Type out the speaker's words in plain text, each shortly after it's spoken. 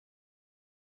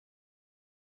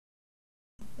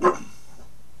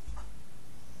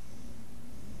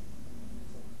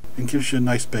and gives you a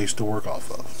nice base to work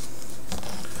off of.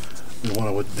 And what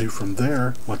I would do from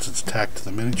there, once it's tacked to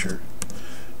the miniature,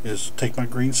 is take my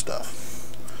green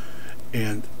stuff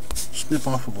and snip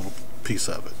off a little piece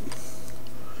of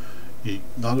it.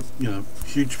 Not a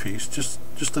huge piece,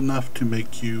 just enough to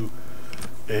make you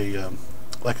a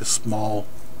like a small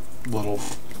little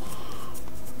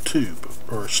tube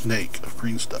or a snake of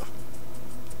green stuff.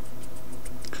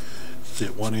 See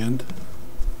at one end,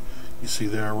 you see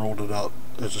there I rolled it out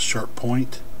as a sharp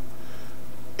point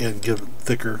and give it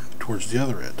thicker towards the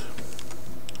other end.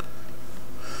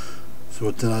 So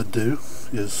what then I'd do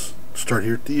is start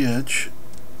here at the edge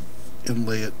and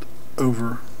lay it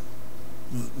over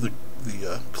the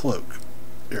cloak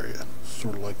area,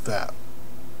 sort of like that.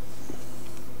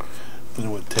 Then I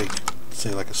would take,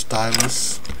 say, like a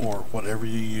stylus or whatever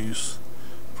you use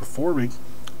for forming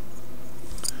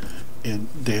and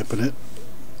dampen it,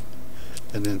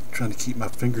 and then trying to keep my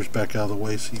fingers back out of the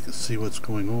way so you can see what's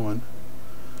going on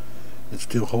and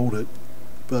still hold it,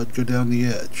 but I'd go down the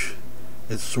edge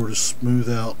and sort of smooth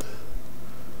out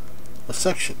a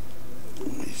section.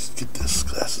 Let me just get this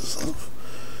glasses off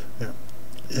there,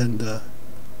 and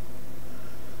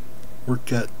work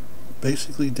that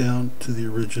basically down to the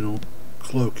original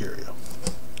cloak area.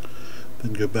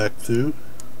 Then go back through,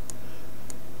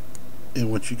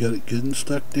 and once you got it good and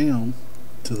stuck down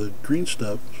to the green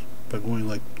stuff by going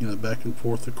like back and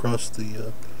forth across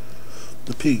the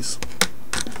piece,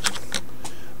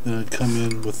 then I'd come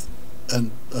in with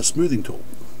a smoothing tool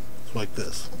like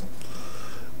this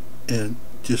and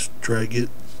just drag it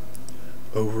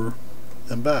over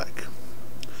and back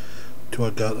till I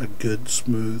got a good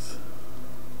smooth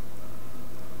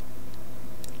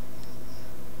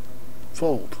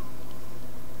fold.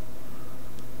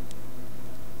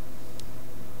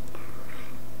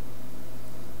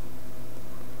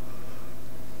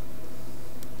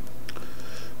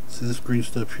 See, this green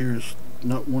stuff here is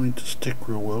not wanting to stick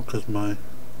real well because my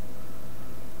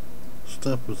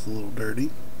stuff was a little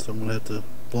dirty, so I'm going to have to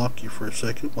block you for a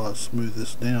second while I smooth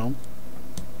this down.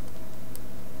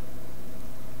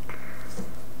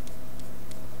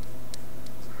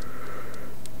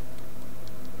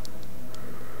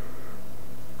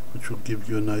 Which will give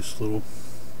you a nice little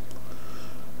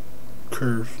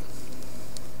curve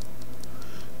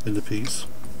in the piece.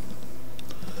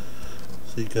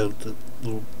 So you got the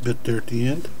little bit there at the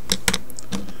end.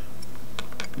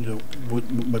 What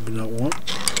maybe not want.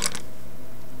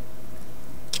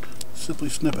 Simply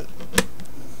snip it.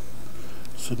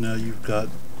 So now you've got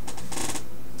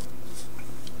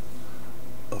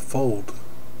a fold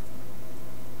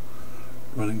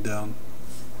running down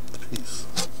the piece.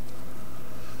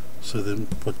 So then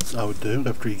what I would do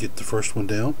after you get the first one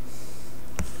down,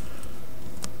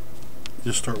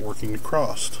 just start working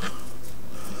across.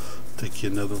 Take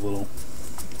you another little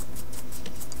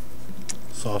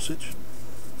sausage,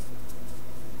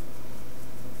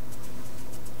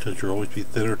 because you'll always be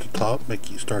thinner at the top, make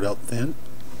you start out thin.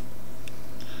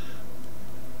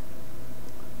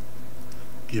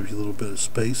 Give you a little bit of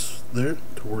space there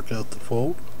to work out the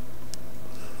fold.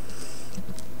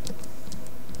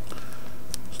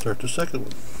 Start the second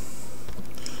one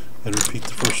and repeat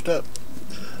the first step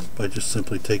by just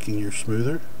simply taking your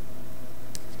smoother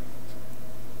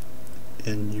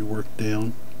and you work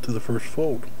down to the first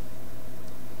fold.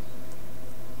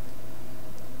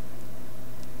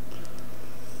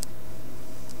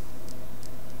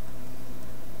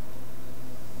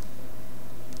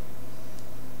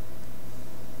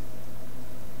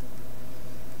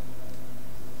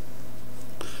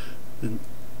 And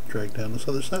drag down this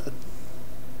other side.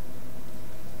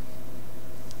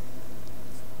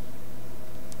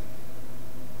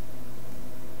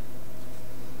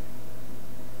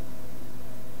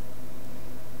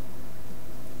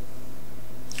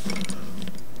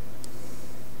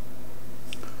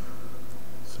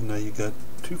 So now you got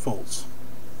two folds.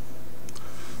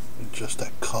 Adjust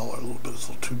that color a little bit, it's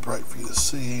a little too bright for you to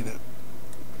see, ain't it?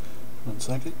 1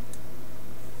 second.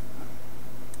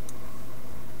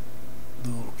 The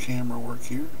little camera work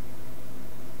here.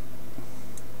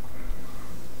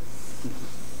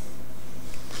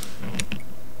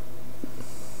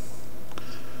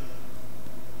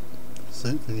 So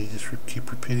then you just keep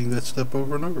repeating that step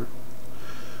over and over.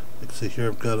 Like see here,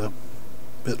 I've got a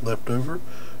bit left over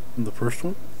from the first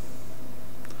one.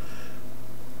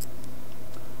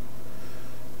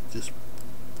 Just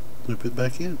loop it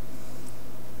back in.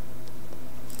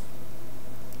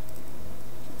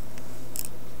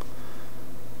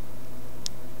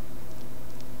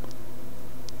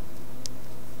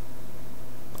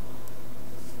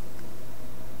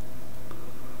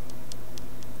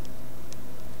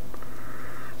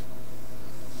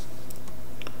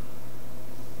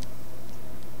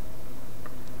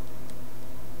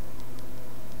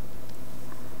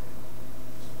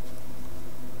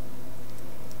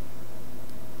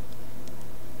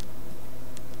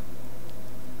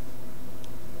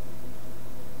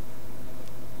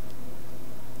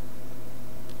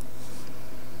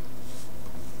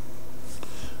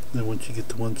 Then once you get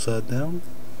the one side down,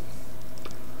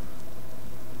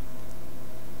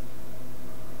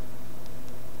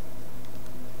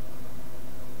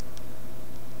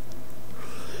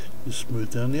 you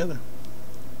smooth down the other.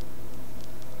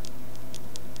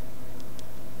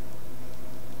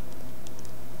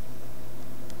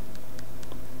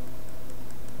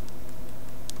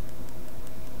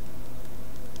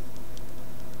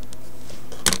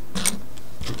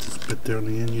 Get this bit there on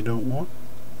the end you don't want.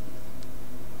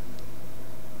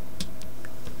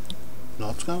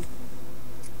 Knot's gone.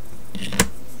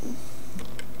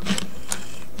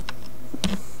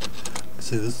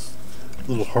 See, this is a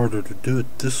little harder to do it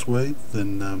this way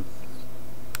than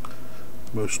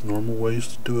most normal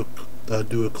ways to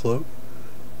do a cloak,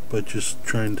 but just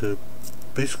trying to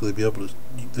basically be able to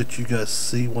let you guys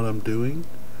see what I'm doing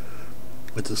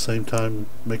at the same time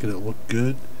making it look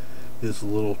good is a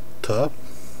little tough.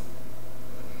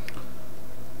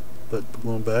 But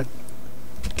going back,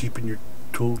 keeping your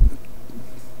tool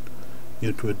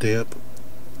into a damp,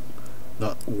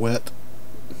 not wet,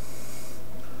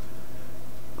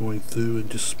 going through and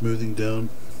just smoothing down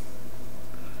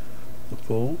the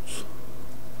folds,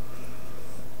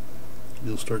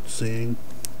 you'll start seeing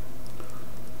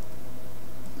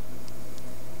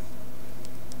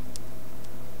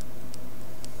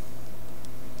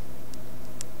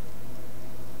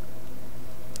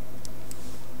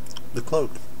the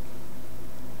cloak.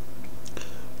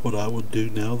 What I would do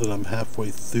now that I'm halfway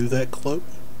through that cloak,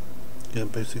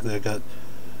 and basically I got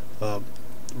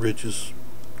ridges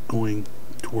going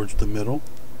towards the middle,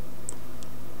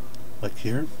 like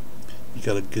here. You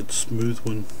got a good smooth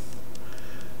one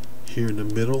here in the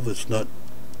middle that's not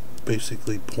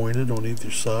basically pointed on either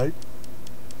side.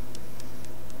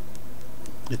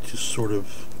 It's just sort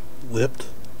of lipped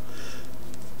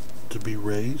to be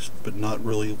raised, but not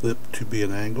really lipped to be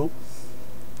an angle.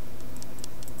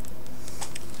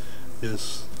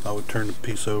 Is I would turn the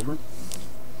piece over.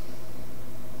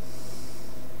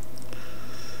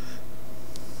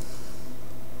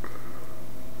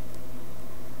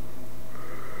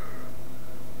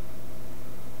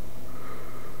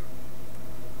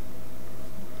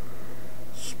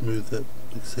 Smooth that,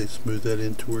 like I say, smooth that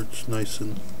in to where it's nice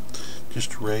and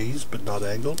just raised but not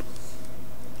angled.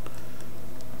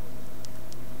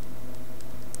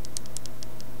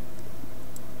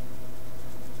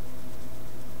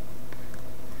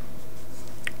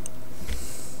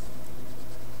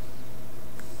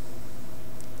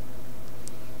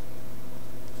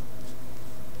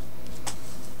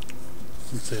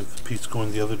 Let's say if the piece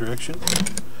going the other direction,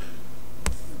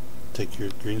 take your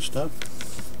green stuff,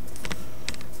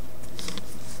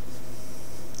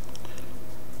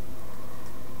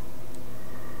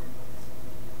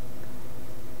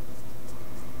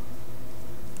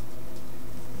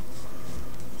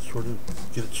 sort of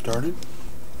get it started,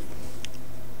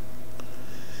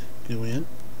 go in,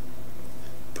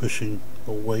 pushing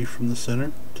away from the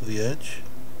center to the edge,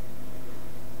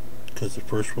 because the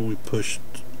first one we pushed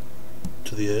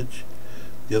to the edge.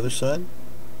 The other side,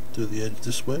 do the edge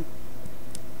this way.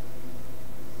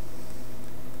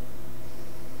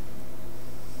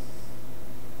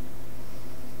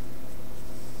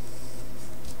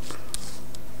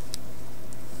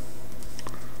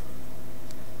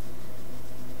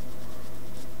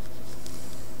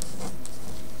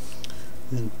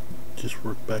 And just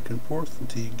work back and forth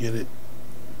until you get it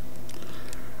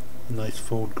a nice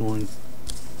fold going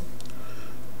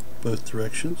both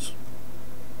directions.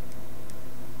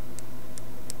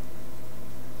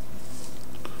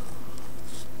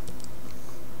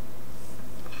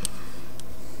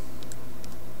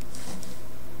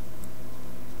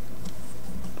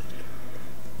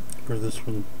 For this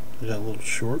one, I got a little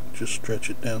short, just stretch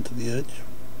it down to the edge.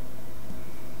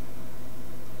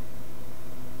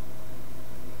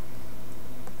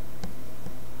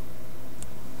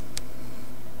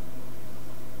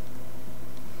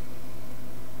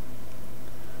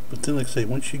 But then, like I say,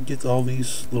 once you get all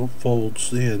these little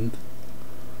folds in,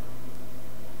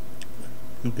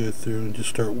 you'll go through and just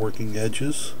start working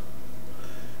edges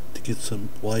to get some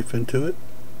life into it,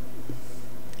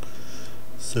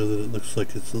 so that it looks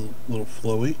like it's a little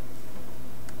flowy.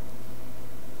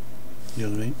 You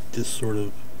know what I mean? Just sort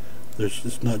of,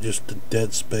 it's not just a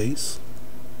dead space,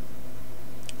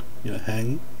 you know,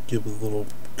 hanging. Give it a little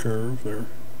curve, or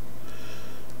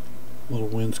little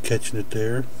winds catching it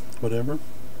there, whatever.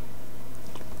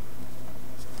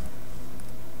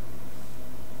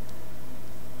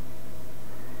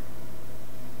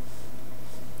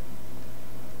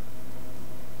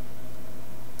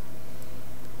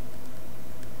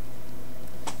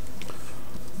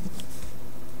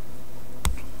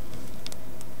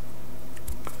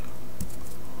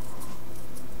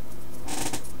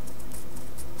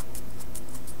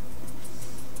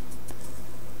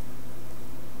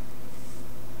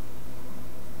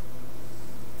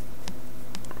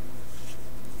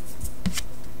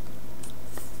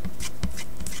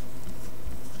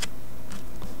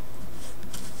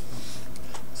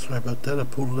 Sorry about that, I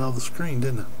pulled it out of the screen,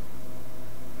 didn't I?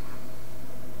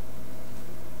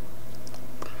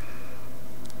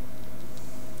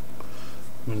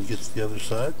 When you get to the other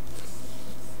side,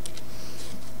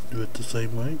 do it the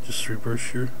same way, just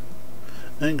reverse your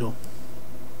angle.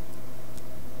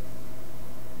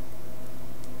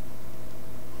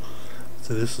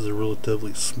 So this is a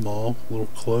relatively small little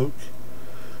cloak.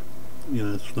 You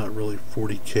know, it's not really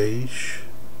 40K-ish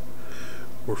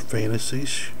or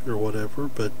fantasy-ish or whatever,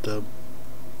 but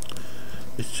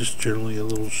it's just generally a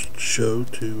little show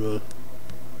to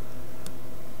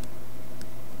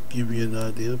give you an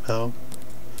idea of how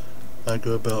I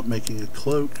go about making a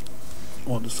cloak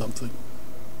onto something.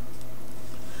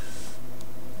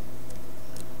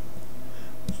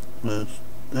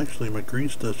 Actually, my green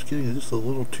stuff's getting just a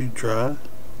little too dry.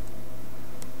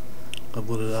 I've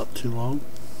let it out too long.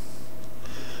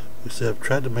 Like I said, I've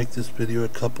tried to make this video a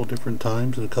couple different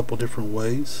times in a couple different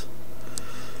ways,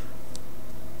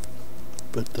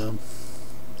 but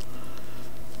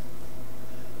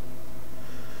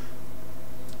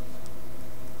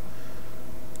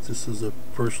this is a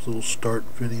first little start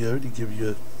video to give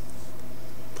you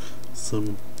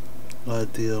some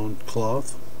idea on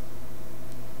cloth.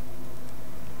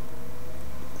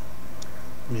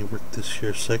 Let me work this here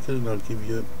a second and I'll give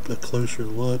you a closer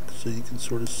look so you can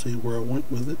sort of see where I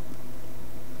went with it.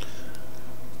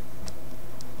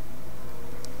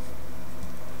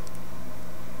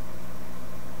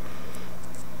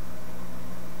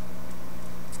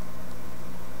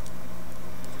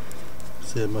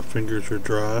 See, my fingers are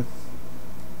dry,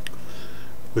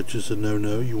 which is a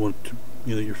no-no. You want to,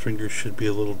 your fingers should be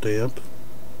a little damp.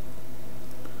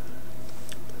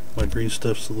 My green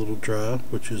stuff's a little dry,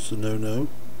 which is a no-no.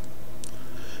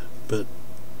 But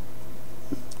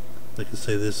like I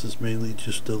say, this is mainly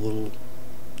just a little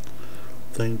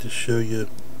thing to show you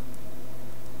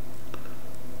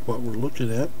what we're looking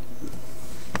at,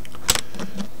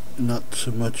 not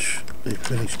so much a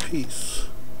finished piece.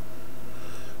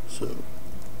 So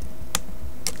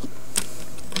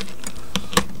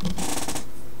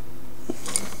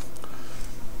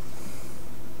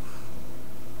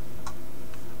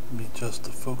let me adjust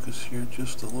the focus here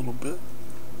just a little bit.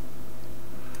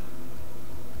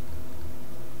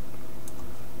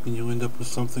 And you'll end up with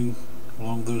something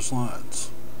along those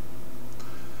lines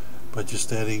by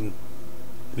just adding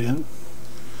it in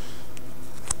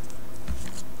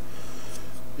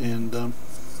and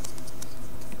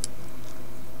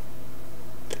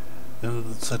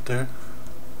it'll sit there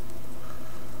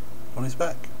on his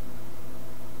back.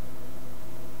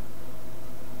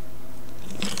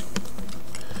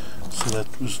 So that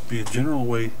would be a general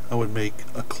way I would make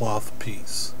a cloth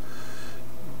piece,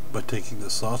 by taking the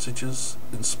sausages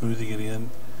and smoothing it in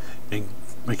and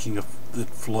making it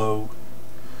flow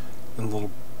in little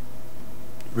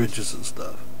ridges and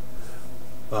stuff.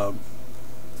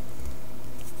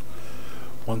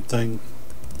 One thing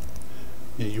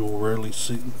you will rarely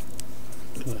see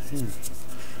here,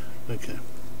 okay,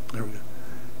 there we go,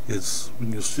 is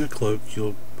when you see a cloak,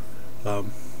 you'll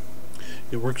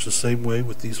it works the same way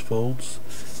with these folds.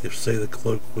 If say the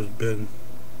cloak would be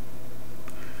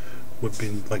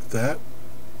like that,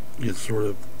 you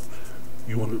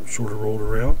want it sort of rolled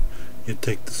around, you'd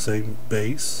take the same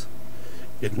base,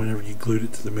 and whenever you glued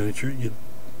it to the miniature, you'd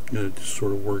just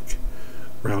sort of work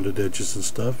rounded edges and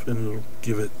stuff, and it'll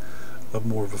give it a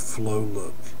more of a flow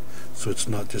look, so it's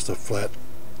not just a flat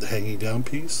hanging down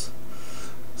piece.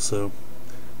 So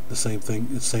the same thing,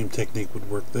 the same technique would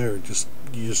work there. You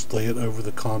just lay it over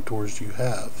the contours you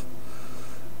have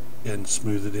and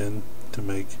smooth it in to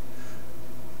make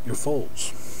your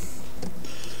folds.